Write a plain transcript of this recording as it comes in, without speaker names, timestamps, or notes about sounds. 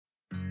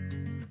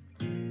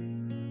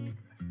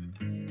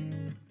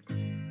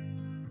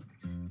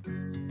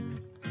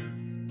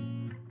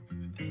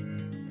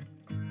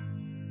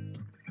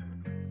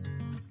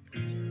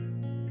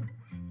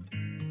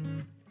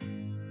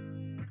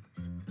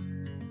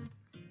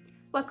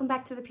Welcome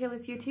back to the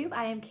Peerless YouTube.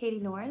 I am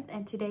Caitie North,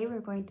 and today we're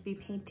going to be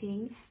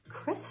painting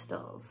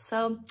crystals.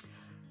 So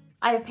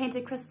I have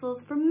painted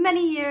crystals for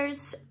many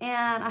years,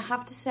 and I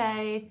have to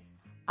say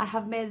I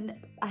have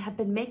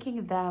been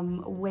making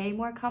them way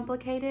more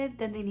complicated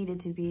than they needed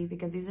to be,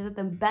 because these are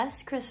the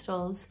best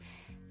crystals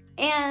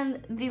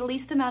and the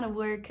least amount of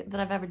work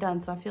that I've ever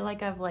done. So I feel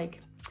like I've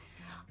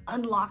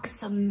unlocked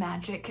some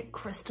magic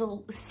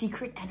crystal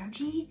secret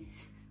energy.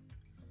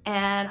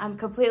 And I'm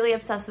completely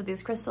obsessed with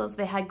these crystals.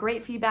 They had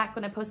great feedback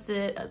when I posted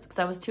it because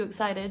I was too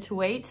excited to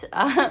wait.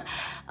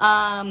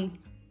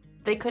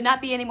 They could not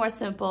be any more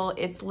simple.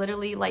 It's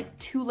literally like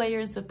 2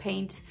 layers of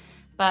paint,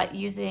 but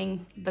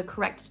using the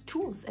correct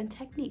tools and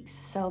techniques.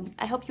 So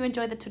I hope you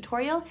enjoy the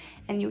tutorial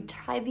and you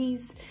try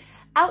these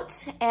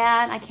out,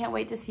 and I can't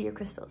wait to see your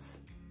crystals.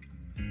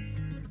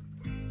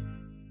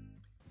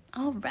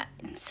 All right,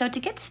 so to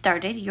get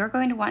started, you're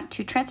going to want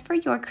to transfer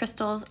your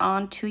crystals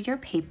onto your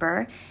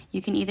paper.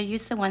 You can either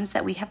use the ones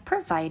that we have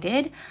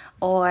provided,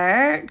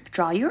 or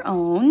draw your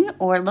own,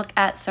 or look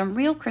at some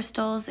real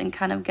crystals and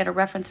kind of get a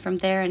reference from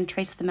there and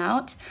trace them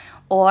out.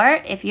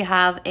 Or if you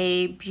have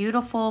a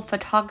beautiful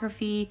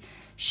photography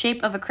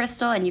shape of a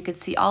crystal and you can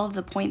see all of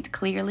the points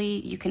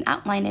clearly, you can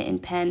outline it in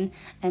pen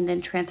and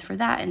then transfer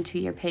that into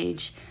your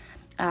page.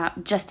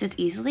 Just as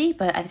easily.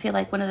 But I feel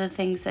like one of the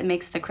things that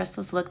makes the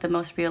crystals look the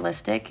most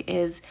realistic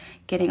is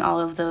getting all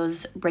of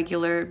those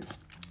regular,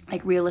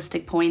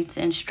 realistic points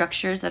and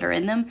structures that are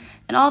in them.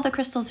 And all the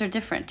crystals are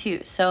different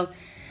too. So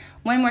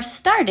when we're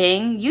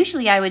starting,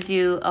 usually I would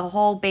do a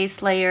whole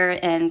base layer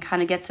and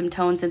kind of get some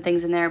tones and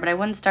things in there, but I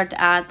wouldn't start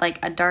to add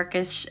a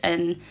darkish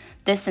and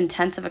this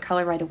intense of a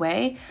color right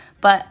away.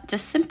 But to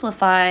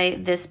simplify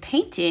this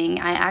painting,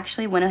 I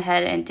actually went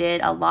ahead and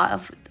did a lot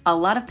of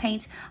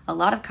paint, a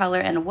lot of color,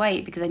 and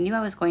white, because I knew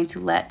I was going to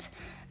let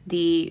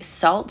the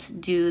salt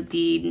do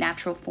the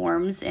natural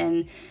forms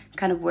and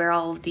kind of where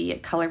all of the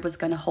color was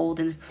going to hold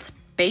in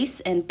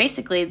space. And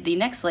basically the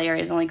next layer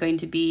is only going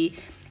to be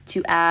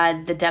to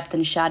add the depth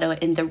and shadow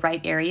in the right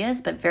areas,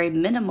 but very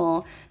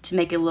minimal to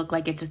make it look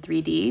like it's a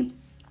 3D.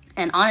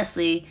 And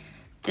honestly,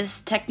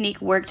 this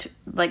technique worked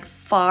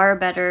far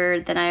better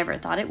than I ever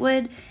thought it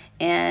would.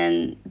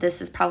 And this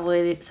is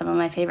probably some of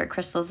my favorite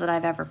crystals that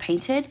I've ever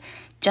painted,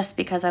 just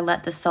because I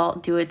let the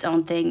salt do its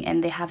own thing,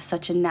 and they have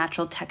such a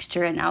natural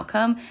texture and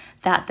outcome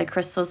that the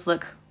crystals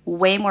look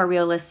way more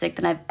realistic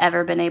than I've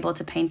ever been able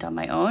to paint on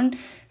my own.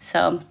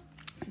 So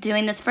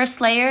doing this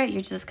first layer,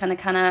 you're just gonna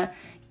kind of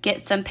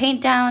get some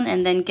paint down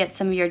and then get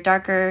some of your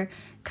darker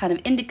kind of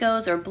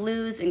indigos or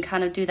blues and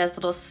kind of do those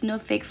little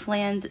snowflake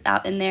flans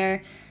out in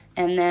there.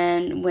 And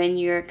then when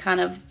you're kind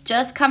of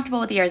just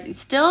comfortable with the areas,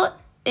 still,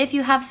 if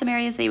you have some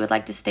areas that you would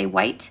like to stay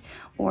white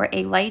or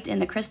a light in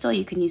the crystal,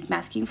 you can use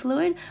masking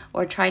fluid,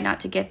 or try not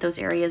to get those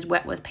areas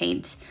wet with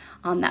paint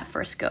on that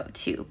first go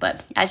too.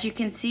 But as you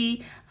can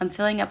see, I'm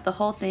filling up the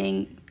whole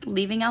thing,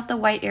 leaving out the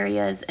white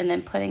areas, and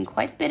then putting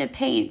quite a bit of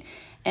paint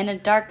and a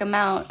dark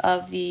amount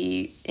of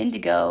the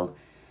indigo,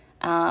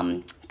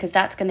 because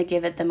that's going to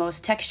give it the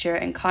most texture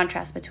and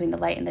contrast between the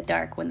light and the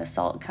dark when the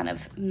salt kind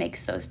of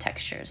makes those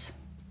textures.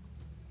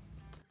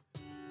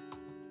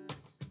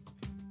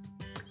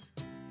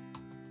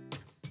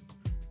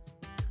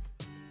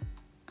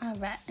 All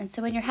right, and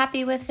so when you're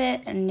happy with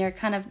it and you're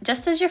kind of,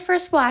 just as your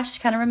first wash,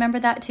 kind of remember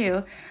that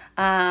too,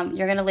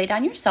 you're gonna lay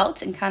down your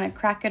salt and kind of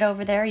crack it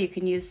over there. You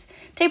can use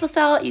table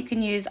salt, you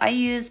can use, I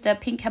use the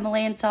pink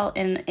Himalayan salt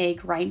in a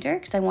grinder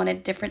because I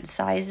wanted different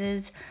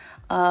sizes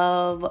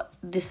of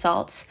the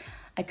salts.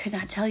 I could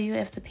not tell you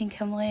if the pink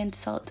Himalayan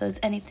salt does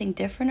anything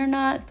different or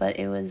not, but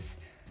it was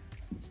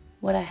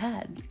what I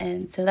had,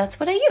 and so that's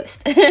what I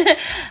used.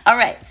 All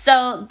right,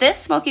 so this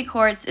smoky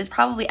quartz is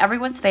probably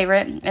everyone's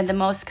favorite and the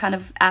most kind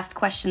of asked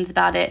questions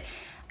about it.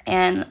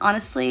 And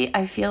honestly,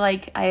 I feel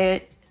like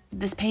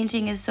this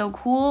painting is so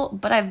cool,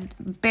 but I've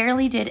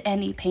barely did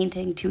any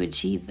painting to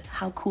achieve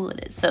how cool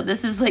it is. So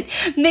this is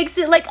makes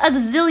it a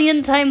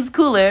zillion times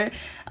cooler.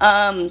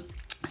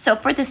 So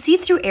for the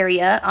see-through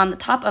area on the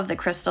top of the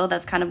crystal,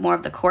 that's kind of more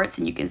of the quartz,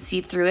 and you can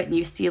see through it and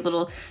you see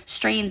little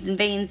strains and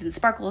veins and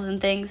sparkles and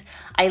things,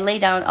 I lay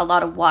down a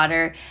lot of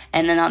water,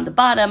 and then on the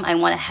bottom I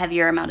want a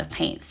heavier amount of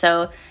paint.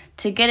 So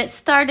to get it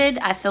started,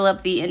 I fill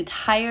up the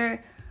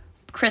entire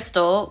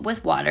crystal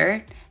with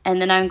water, and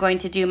then I'm going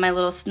to do my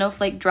little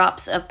snowflake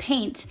drops of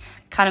paint,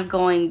 kind of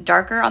going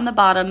darker on the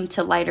bottom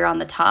to lighter on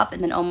the top,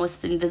 and then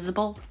almost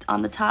invisible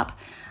on the top.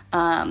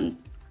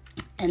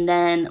 And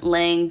then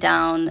laying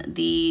down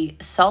the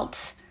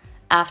salt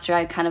after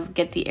I kind of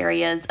get the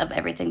areas of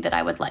everything that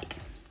I would like.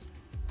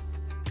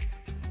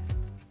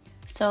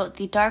 So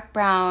the dark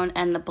brown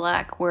and the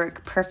black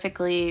work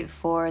perfectly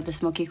for the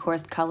smoky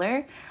quartz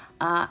color.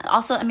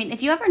 Also, I mean,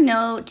 if you ever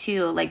know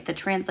too, the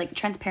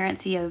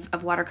transparency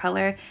of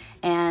watercolor,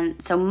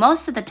 and so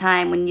most of the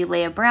time when you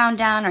lay a brown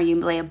down or you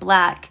lay a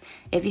black,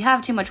 if you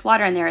have too much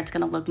water in there, it's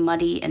gonna look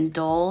muddy and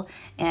dull,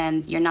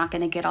 and you're not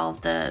gonna get all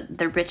of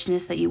the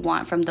richness that you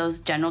want from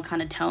those general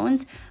kind of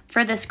tones.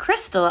 For this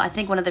crystal, I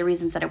think one of the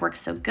reasons that it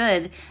works so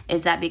good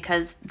is that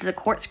because the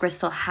quartz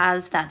crystal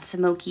has that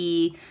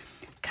smoky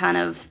kind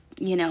of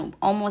you know,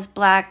 almost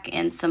black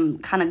and some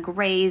kind of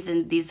grays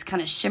and these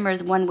kind of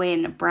shimmers one way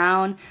and a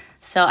brown.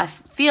 So I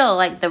feel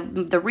like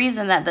the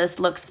reason that this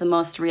looks the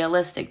most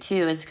realistic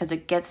too is because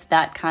it gets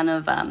that kind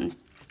of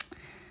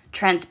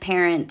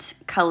transparent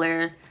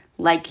color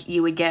like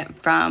you would get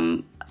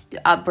from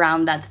a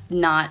brown that's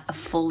not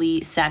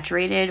fully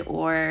saturated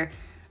or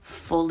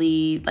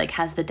fully like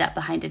has the depth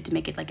behind it to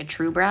make it like a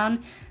true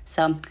brown.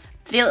 So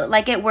feel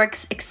like it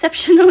works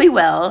exceptionally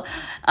well.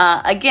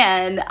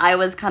 Again, I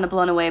was kind of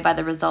blown away by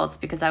the results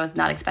because I was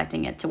not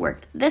expecting it to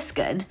work this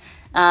good.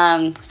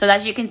 So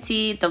as you can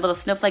see, the little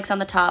snowflakes on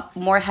the top,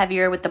 more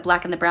heavier with the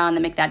black and the brown,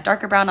 then make that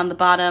darker brown on the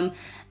bottom,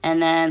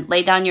 and then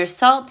lay down your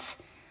salt.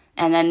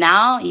 And then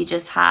now you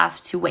just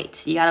have to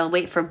wait. You gotta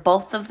wait for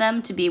both of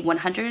them to be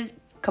 100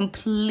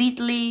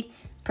 completely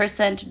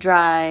 %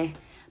 dry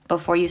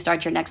before you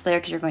start your next layer,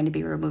 because you're going to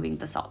be removing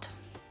the salt.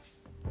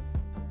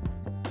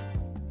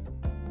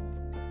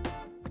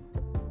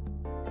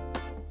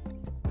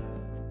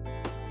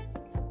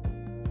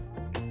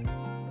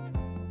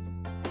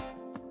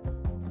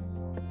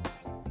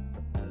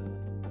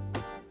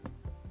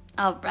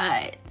 All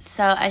right,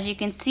 so as you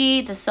can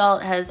see, the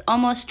salt has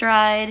almost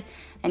dried,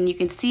 and you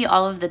can see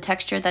all of the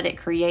texture that it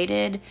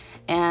created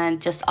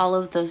and just all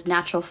of those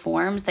natural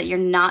forms that you're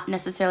not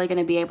necessarily going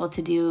to be able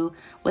to do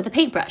with a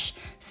paintbrush.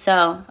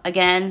 So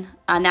again,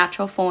 a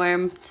natural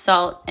form,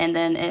 salt, and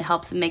then it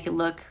helps make it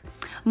look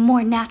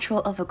more natural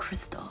of a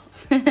crystal.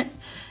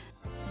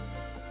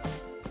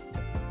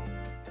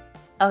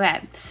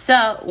 Okay,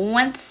 so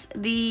once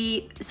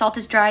the salt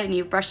is dried and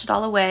you've brushed it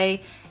all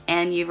away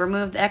and you've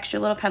removed the extra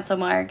little pencil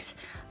marks,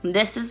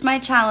 this is my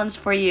challenge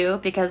for you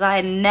because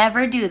I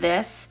never do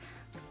this,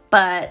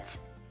 but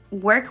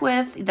work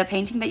with the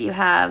painting that you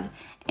have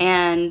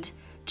and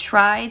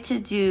try to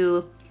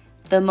do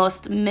the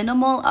most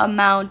minimal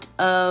amount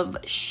of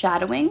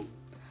shadowing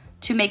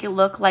to make it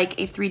look like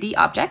a 3D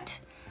object,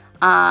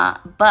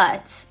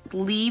 but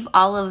leave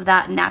all of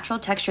that natural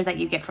texture that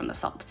you get from the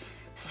salt.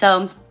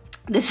 So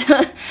this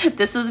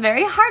was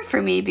very hard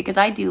for me because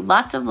I do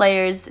lots of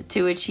layers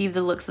to achieve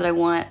the looks that I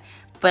want,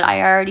 but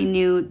I already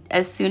knew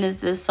as soon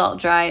as this salt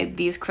dried,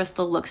 these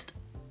crystal looked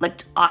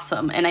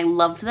awesome and I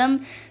loved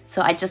them.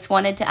 So I just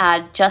wanted to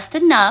add just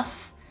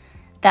enough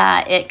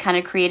that it kind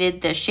of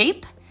created the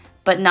shape,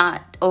 but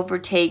not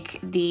overtake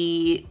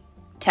the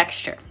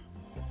texture.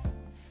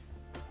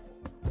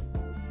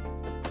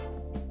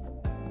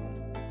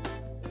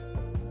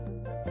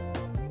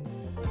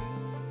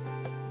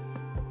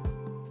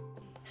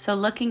 So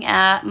looking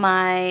at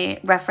my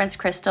reference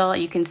crystal,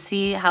 you can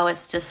see how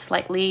it's just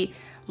slightly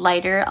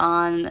lighter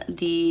on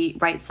the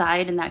right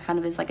side, and that kind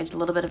of is like a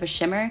little bit of a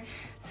shimmer.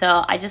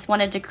 So I just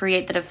wanted to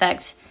create that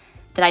effect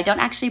that I don't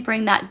actually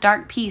bring that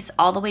dark piece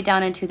all the way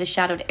down into the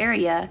shadowed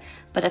area,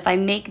 but if I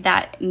make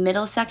that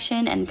middle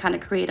section and kind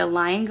of create a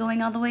line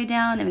going all the way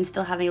down and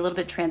still having a little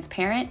bit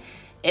transparent,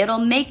 it'll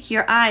make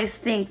your eyes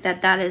think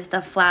that that is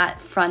the flat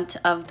front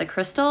of the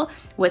crystal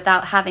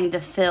without having to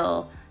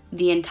fill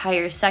the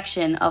entire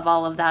section of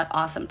all of that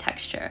awesome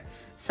texture.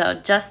 So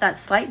just that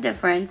slight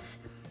difference,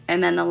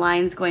 and then the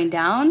lines going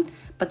down,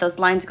 but those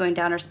lines going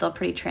down are still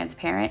pretty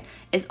transparent,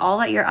 is all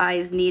that your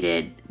eyes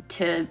needed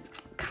to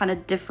kind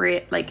of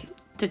differentiate, like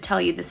to tell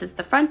you this is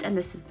the front and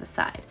this is the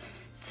side.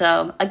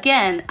 So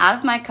again, out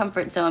of my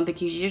comfort zone,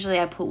 because usually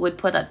I would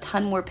put a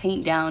ton more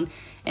paint down,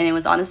 and it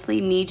was honestly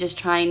me just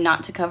trying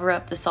not to cover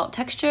up the salt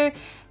texture.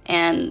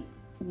 And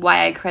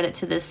why I credit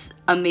to this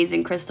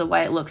amazing crystal,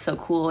 why it looks so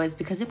cool, is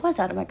because it was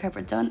out of my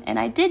comfort zone and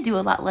I did do a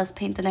lot less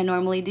paint than I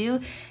normally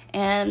do,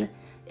 and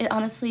it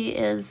honestly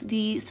is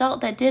the salt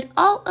that did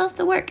all of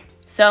the work.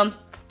 So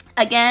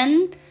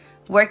again,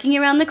 working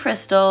around the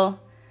crystal,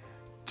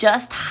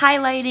 just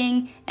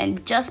highlighting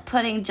and just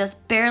putting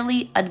just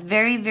barely a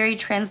very, very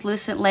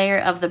translucent layer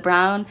of the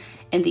brown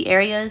in the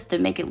areas to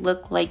make it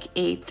look like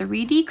a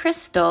 3D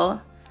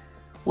crystal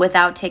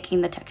without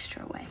taking the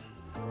texture away.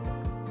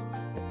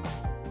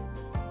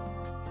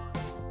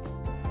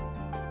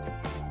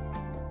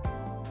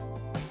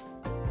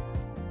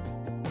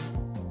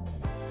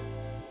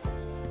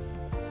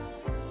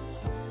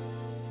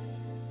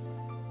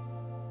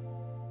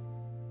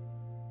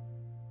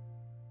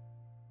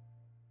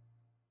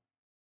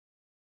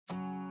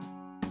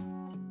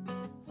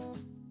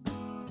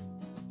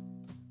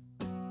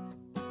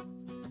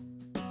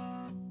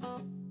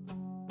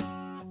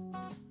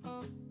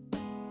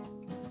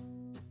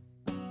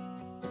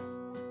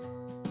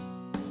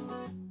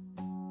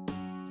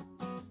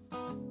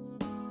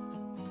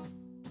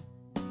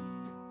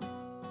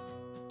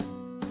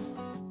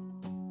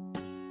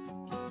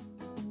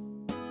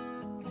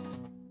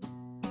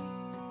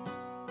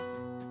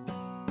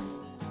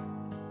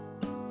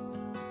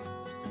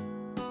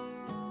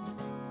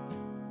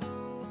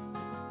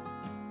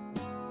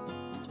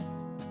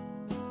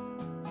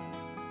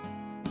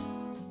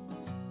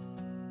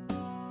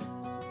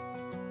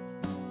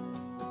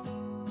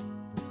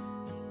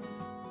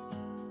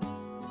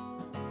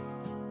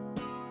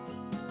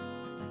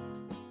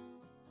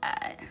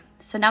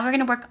 So now we're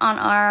gonna work on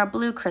our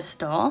blue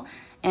crystal,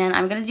 And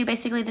I'm gonna do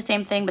basically the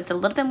same thing, but it's a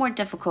little bit more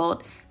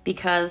difficult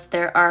because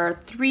there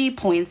are 3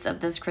 points of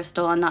this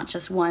crystal and not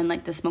just one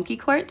like the smoky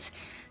quartz.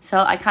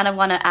 So I kind of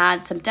want to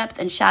add some depth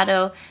and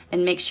shadow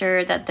and make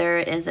sure that there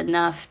is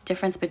enough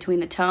difference between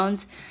the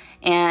tones.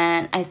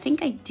 And I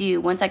think I do,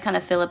 once I kind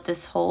of fill up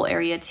this whole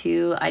area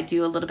too, I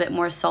do a little bit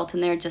more salt in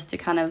there just to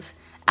kind of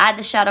add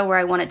the shadow where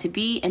I want it to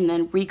be, and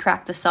then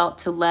re-crack the salt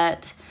to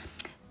let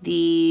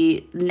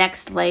the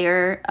next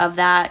layer of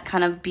that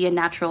kind of be a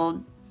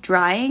natural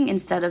drying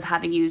instead of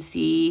having you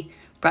see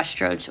brush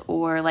strokes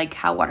or like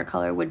how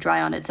watercolor would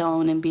dry on its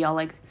own and be all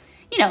like,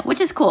 you know,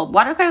 which is cool.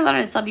 Watercolor on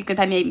itself, you could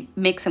maybe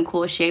make some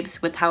cool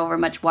shapes with however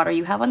much water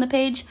you have on the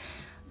page.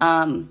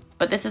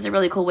 But this is a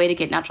really cool way to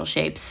get natural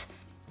shapes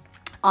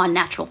on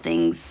natural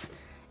things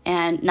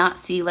and not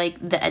see like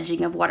the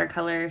edging of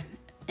watercolor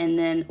and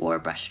then or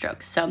brush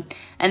strokes. So,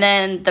 and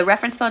then the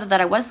reference photo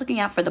that I was looking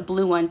at for the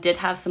blue one did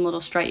have some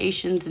little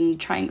striations and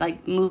trying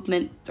like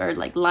movement or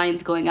like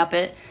lines going up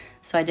it.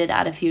 So I did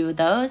add a few of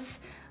those.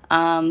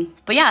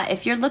 But yeah,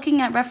 if you're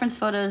looking at reference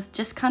photos,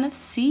 just kind of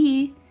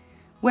see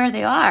where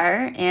they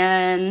are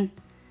and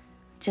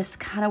just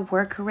kind of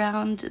work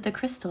around the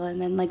crystal.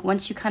 And then like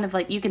once you kind of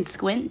like, you can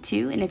squint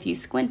too. And if you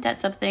squint at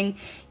something,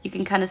 you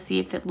can kind of see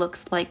if it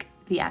looks like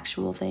the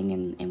actual thing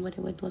and what it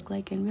would look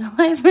like in real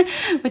life,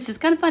 which is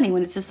kind of funny.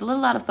 When it's just a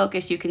little out of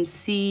focus, you can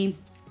see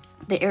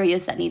the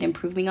areas that need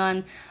improving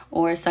on,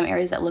 or some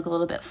areas that look a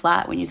little bit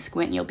flat. When you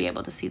squint, you'll be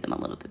able to see them a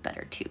little bit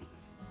better too.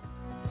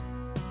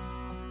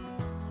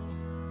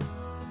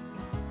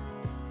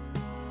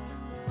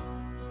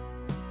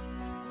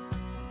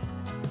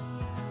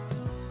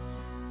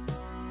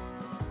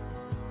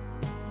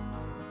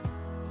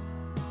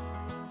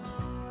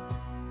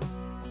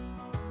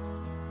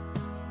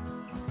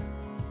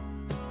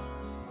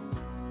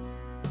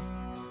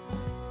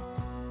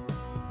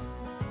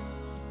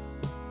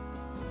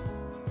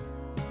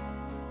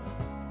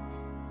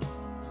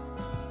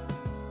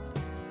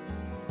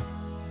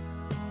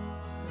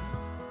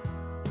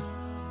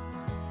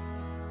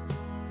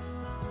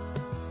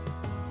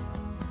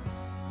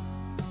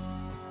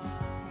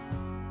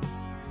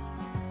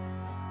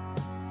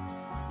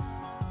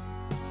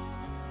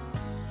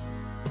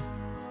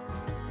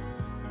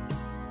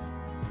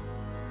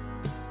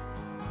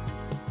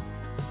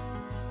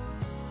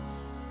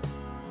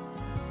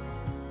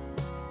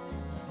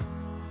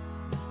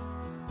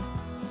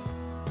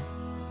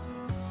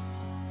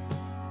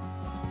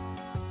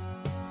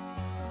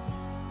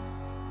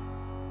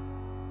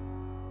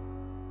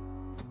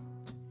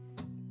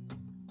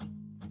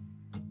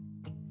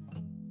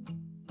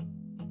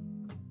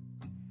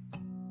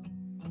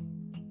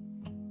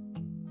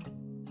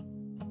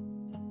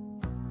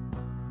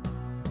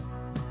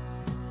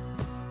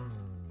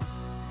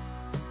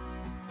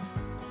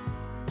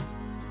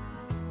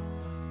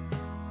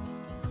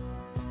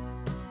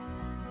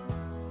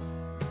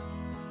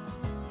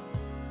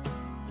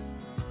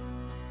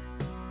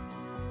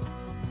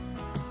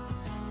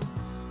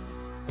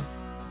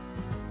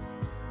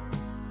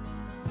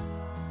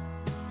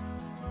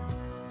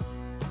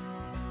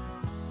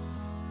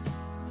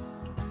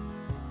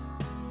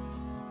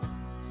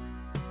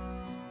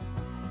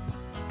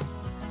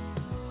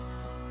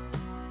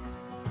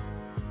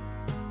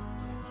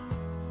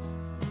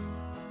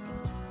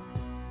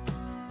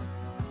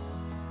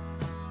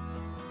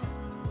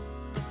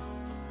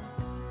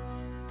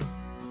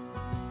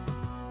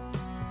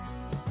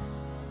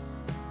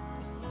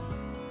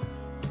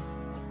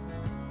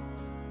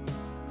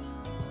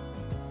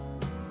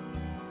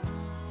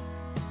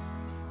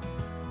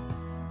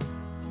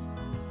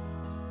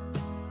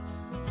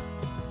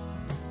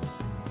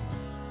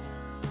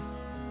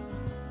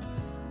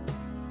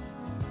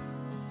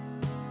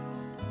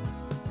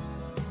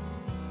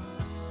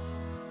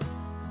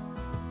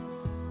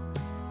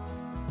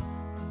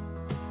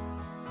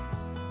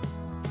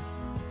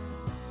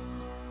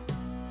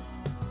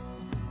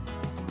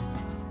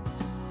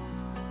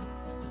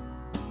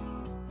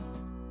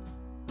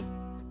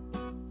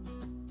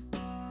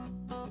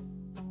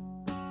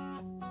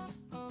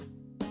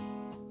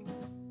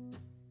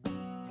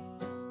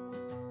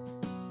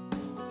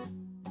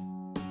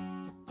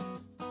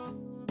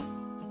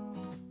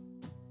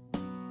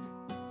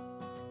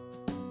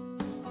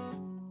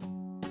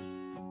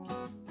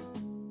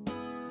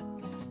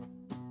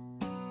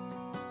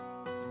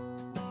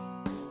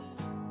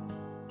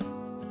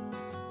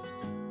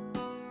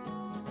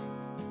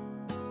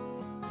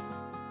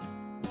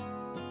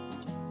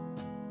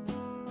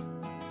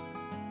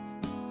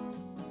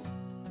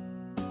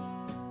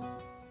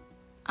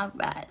 All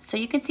right, so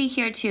you can see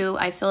here too,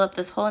 I fill up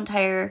this whole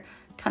entire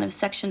kind of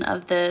section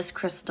of this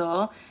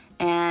crystal,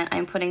 and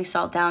I'm putting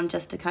salt down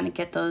just to kind of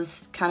get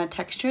those kind of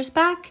textures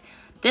back.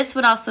 This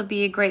would also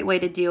be a great way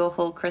to do a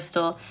whole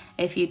crystal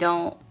if you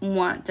don't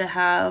want to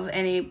have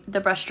the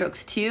brush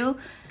strokes too.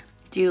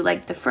 Do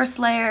like the first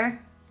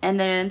layer and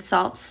then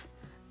salt,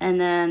 and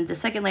then the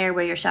second layer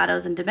where your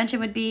shadows and dimension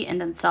would be,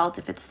 and then salt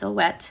if it's still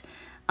wet,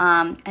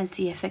 and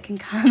see if it can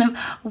kind of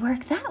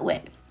work that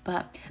way.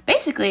 But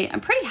basically, I'm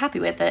pretty happy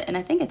with it, and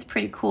I think it's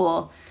pretty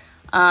cool.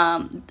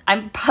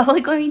 I'm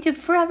probably going to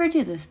forever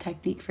do this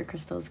technique for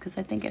crystals because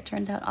I think it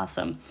turns out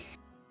awesome.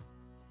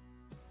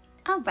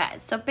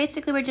 Alright, so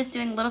basically we're just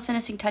doing little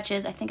finishing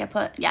touches. I think I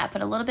put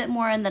a little bit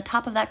more in the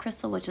top of that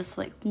crystal with just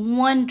like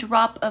 1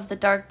 drop of the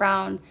dark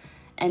brown,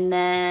 and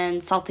then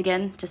salt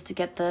again just to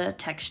get the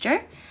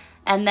texture.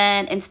 And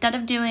then instead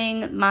of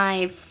doing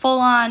my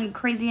full-on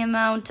crazy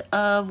amount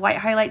of white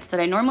highlights that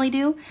I normally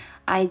do,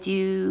 I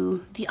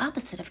do the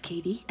opposite of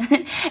Caitie,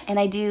 and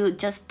I do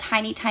just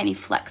tiny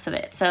flecks of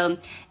it. So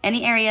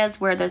any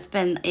areas where there's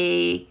been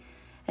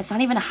it's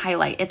not even a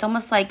highlight. It's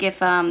almost like if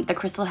the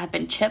crystal had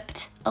been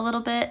chipped a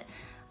little bit.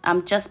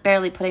 I'm just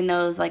barely putting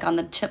those like on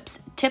the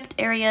tipped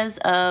areas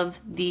of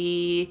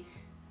the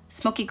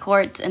smoky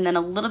quartz, and then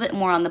a little bit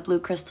more on the blue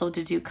crystal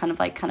to do kind of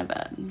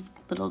a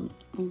little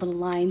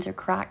lines or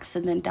cracks,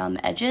 and then down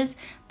the edges.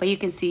 But you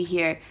can see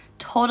here,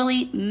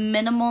 totally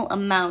minimal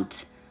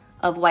amount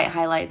of white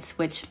highlights,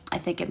 which I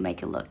think it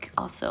make it look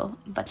also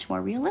much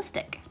more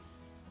realistic.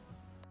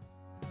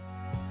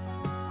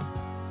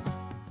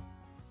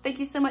 Thank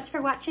you so much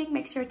for watching.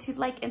 Make sure to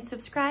like and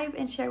subscribe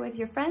and share with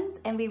your friends,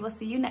 and we will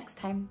see you next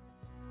time.